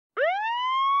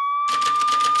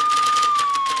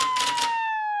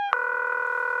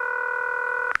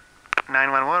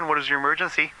911, what is your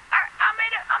emergency? I'm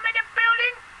in a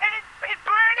building and it's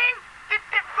burning. There's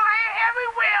fire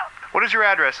everywhere. What is your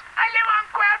address? I live on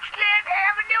Grouchland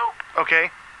Avenue. Okay.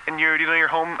 And do you know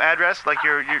your home address? Like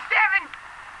your 7.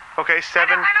 Okay, 7.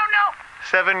 I don't know.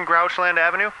 7 Grouchland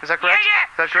Avenue? Is that correct?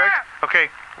 Yeah, Is that sure. correct? Okay.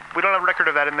 We don't have a record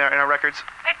of that in our records.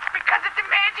 It's because it's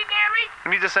imaginary.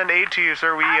 We need to send aid to you,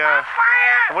 sir. I'm on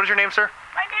fire. What is your name, sir?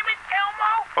 My name is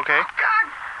Elmo. Okay. Oh, God.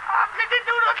 Mr.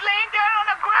 Noodle's laying down on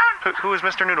the ground. Who is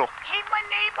Mr. Noodle? He's my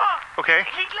neighbor. Okay.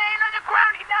 He's laying on the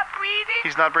ground. He's not breathing.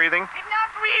 He's not breathing? He's not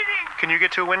breathing. Can you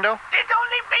get to a window? There's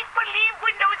only make-believe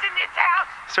windows in this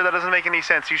house. Sir, that doesn't make any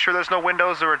sense. You sure there's no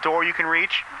windows or a door you can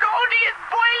reach? Goldie is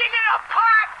boiling in a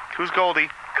pot. Who's Goldie?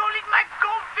 Goldie's my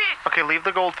goldfish. Okay, leave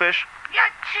the goldfish. Yeah,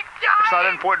 she's dying. It's not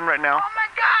important right now. Oh, my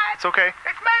God. It's okay.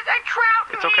 It smells like trout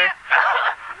in It's okay. here.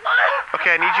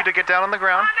 Okay, I need you to get down on the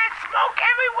ground. Oh, there's smoke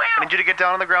everywhere. I need you to get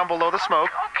down on the ground below the smoke.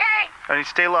 Okay. I need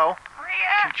you to stay low.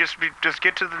 Yeah. Just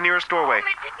get to the nearest doorway. Oh,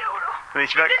 Mr. Noodle. I mean,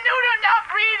 Mr. Noodle not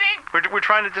breathing. We're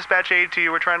trying to dispatch aid to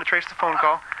you. We're trying to trace the phone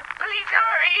call. Please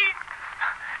hurry.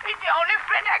 He's the only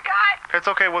friend I got. It's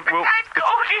okay. Besides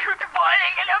Goldie who's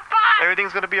boiling in a pot.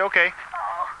 Everything's gonna be okay.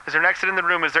 Oh. Is there an exit in the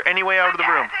room? Is there any way out of the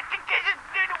room? I think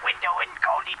there's a window in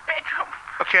Goldie's bedroom.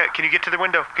 Okay, can you get to the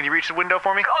window? Can you reach the window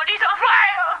for me? Goldie's on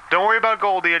fire. Don't worry about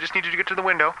Goldie. I just need you to get to the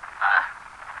window.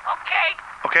 Okay.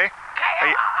 Okay?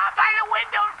 Okay, I'm by the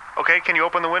window. Okay, can you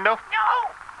open the window? No.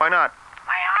 Why not?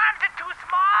 My arms are too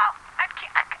small. I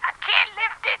can't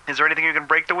lift it. Is there anything you can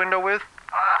break the window with?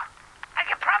 I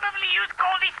could probably use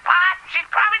Goldie's pot. She's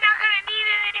probably not gonna need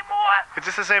it anymore. Is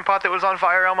this the same pot that was on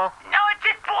fire, Elmo? No, it's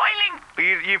just boiling.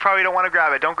 You probably don't want to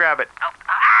grab it. Don't grab it. Oh,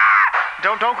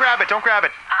 Don't grab it. Don't grab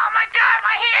it. Oh my God,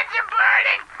 my hands are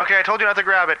burning. Okay, I told you not to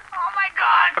grab it. Oh my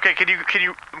God. Okay, can you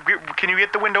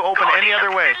get the window open Goldie any other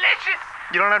looks way? delicious.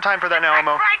 You don't have time for that now,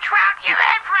 Elmo. Fried trout. You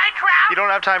had fried trout. You don't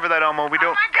have time for that, Elmo. We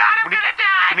don't. Oh my God, I'm gonna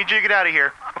die. We need you to get out of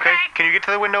here. Okay? Can you get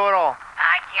to the window at all?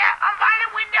 Yeah, I'm by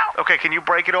the window. Okay, can you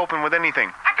break it open with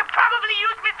anything? I could probably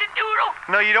use Mr. Noodle.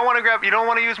 No, you don't want to grab. You don't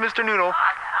want to use Mr. Noodle.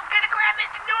 I'm gonna grab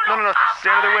Mr. Noodle. No.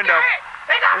 Stand at the window.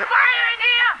 There's a fire in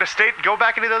here. Go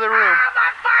back into the other room. I'm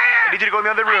on fire. I need you to go in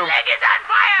the other room. My leg is on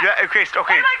fire. Yeah. Okay. What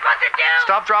am I supposed to do?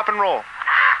 Stop, drop, and roll.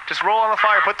 Just roll on the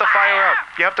fire. Put the fire out.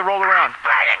 You have to roll around.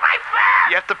 Burning my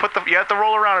fur. You have to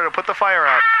roll around it to put the fire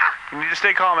out. You need to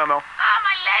stay calm, Elmo.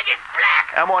 My leg is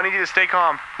black. Elmo, I need you to stay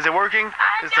calm. Is it working?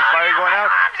 Is the No, fire going my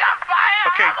out? arm's on fire.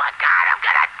 Okay. Oh my God, I'm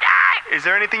gonna die. Is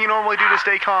there anything you normally do to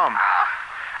stay calm?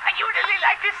 I usually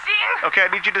like to sing. Okay, I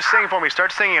need you to sing for me.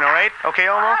 Start singing, all right? Okay,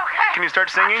 Elmo? Okay. Can you start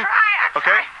singing? I'll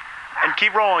Okay. try. And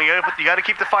keep rolling. You gotta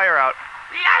keep the fire out.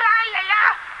 La la la la.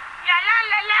 La la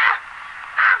la la.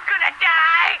 I'm gonna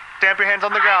die. Stamp your hands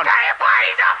on the ground. My entire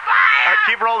body's on fire.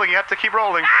 Keep rolling. You have to keep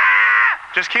rolling.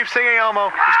 Just keep singing, Elmo.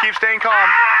 Just keep staying calm.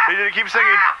 You need to keep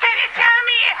singing. Can you tell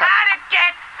me how to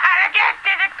get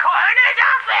to the coroner's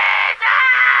office?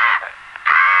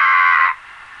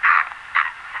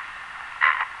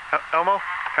 Elmo,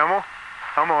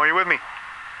 are you with me?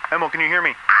 Elmo, can you hear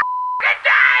me? I'm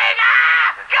dying.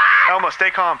 God. Elmo, stay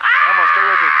calm. Elmo, stay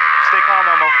with me. Stay calm,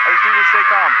 Elmo. I just need you to stay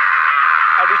calm.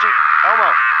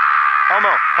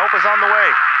 Elmo, help is on the way.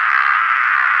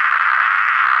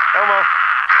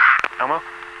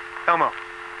 Elmo.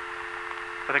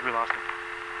 I think we lost him.